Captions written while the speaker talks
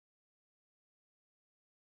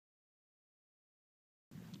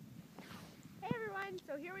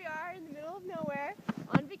So here we are in the middle of nowhere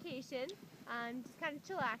on vacation, just kind of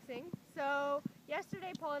chillaxing. So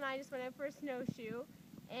yesterday Paul and I just went out for a snowshoe,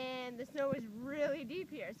 and the snow was really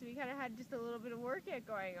deep here, so we kind of had just a little bit of workout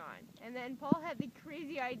going on. And then Paul had the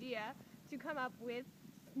crazy idea to come up with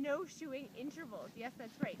snowshoeing intervals. Yes,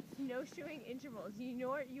 that's right, snowshoeing intervals. You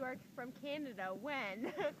are from Canada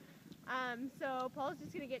when? So Paul's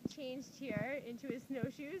just going to get changed here into his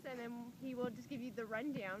snowshoes, and then he will just give you the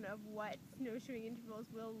rundown of what snowshoeing intervals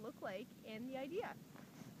will look like and the idea.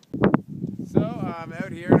 So I'm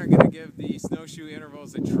out here and I'm going to give the snowshoe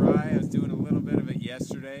intervals a try. I was doing a little bit of it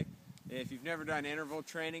yesterday. If you've never done interval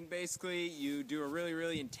training, basically you do a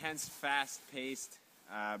really intense, fast-paced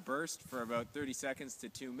burst for about 30 seconds to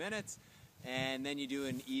 2 minutes, and then you do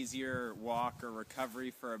an easier walk or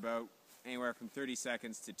recovery for about anywhere from 30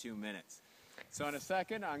 seconds to 2 minutes. So in a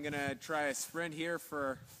second, I'm going to try a sprint here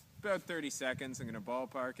for about 30 seconds. I'm going to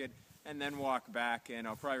ballpark it and then walk back, and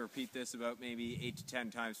I'll probably repeat this about maybe 8 to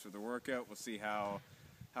 10 times for the workout. We'll see how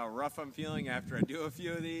rough I'm feeling after I do a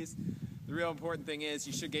few of these. The real important thing is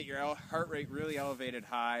you should get your heart rate really elevated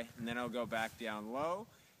high, and then it'll go back down low.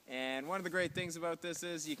 And one of the great things about this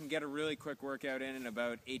is you can get a really quick workout in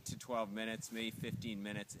about 8 to 12 minutes, maybe 15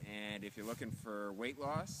 minutes. And if you're looking for weight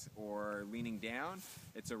loss or leaning down,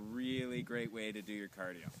 it's a really great way to do your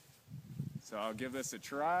cardio. So I'll give this a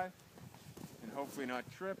try and hopefully not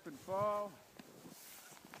trip and fall.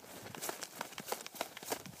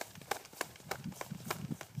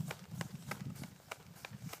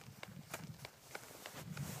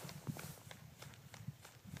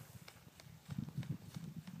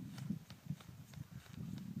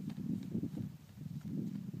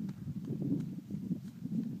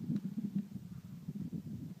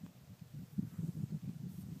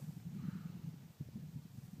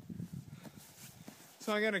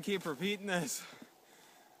 So I'm going to keep repeating this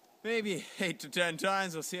maybe 8 to 10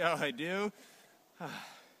 times. We'll see how I do.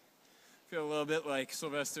 Feel a little bit like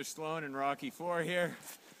Sylvester Stallone in Rocky IV here.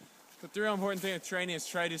 But the real important thing with training is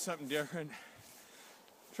try to do something different.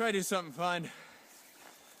 Try to do something fun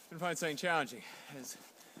and find something challenging. As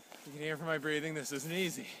you can hear from my breathing, this isn't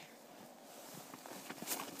easy.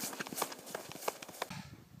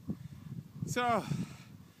 So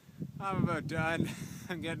I'm about done.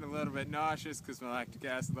 I'm getting a little bit nauseous because my lactic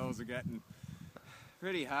acid levels are getting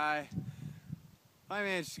pretty high. I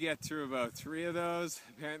managed to get through about 3 of those.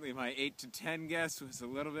 Apparently my 8 to 10 guess was a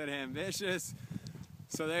little bit ambitious.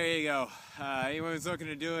 So there you go. Anyone who's looking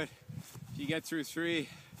to do it, if you get through 3,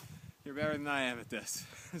 you're better than I am at this.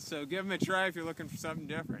 So give them a try if you're looking for something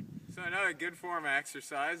different. So another good form of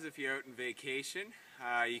exercise if you're out on vacation.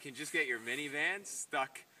 You can just get your minivan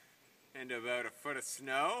stuck into about a foot of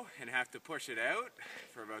snow and have to push it out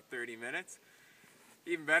for about 30 minutes.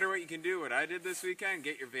 Even better, what you can do, what I did this weekend,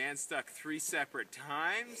 get your van stuck 3 separate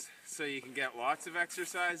times so you can get lots of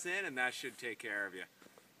exercise in, and that should take care of you.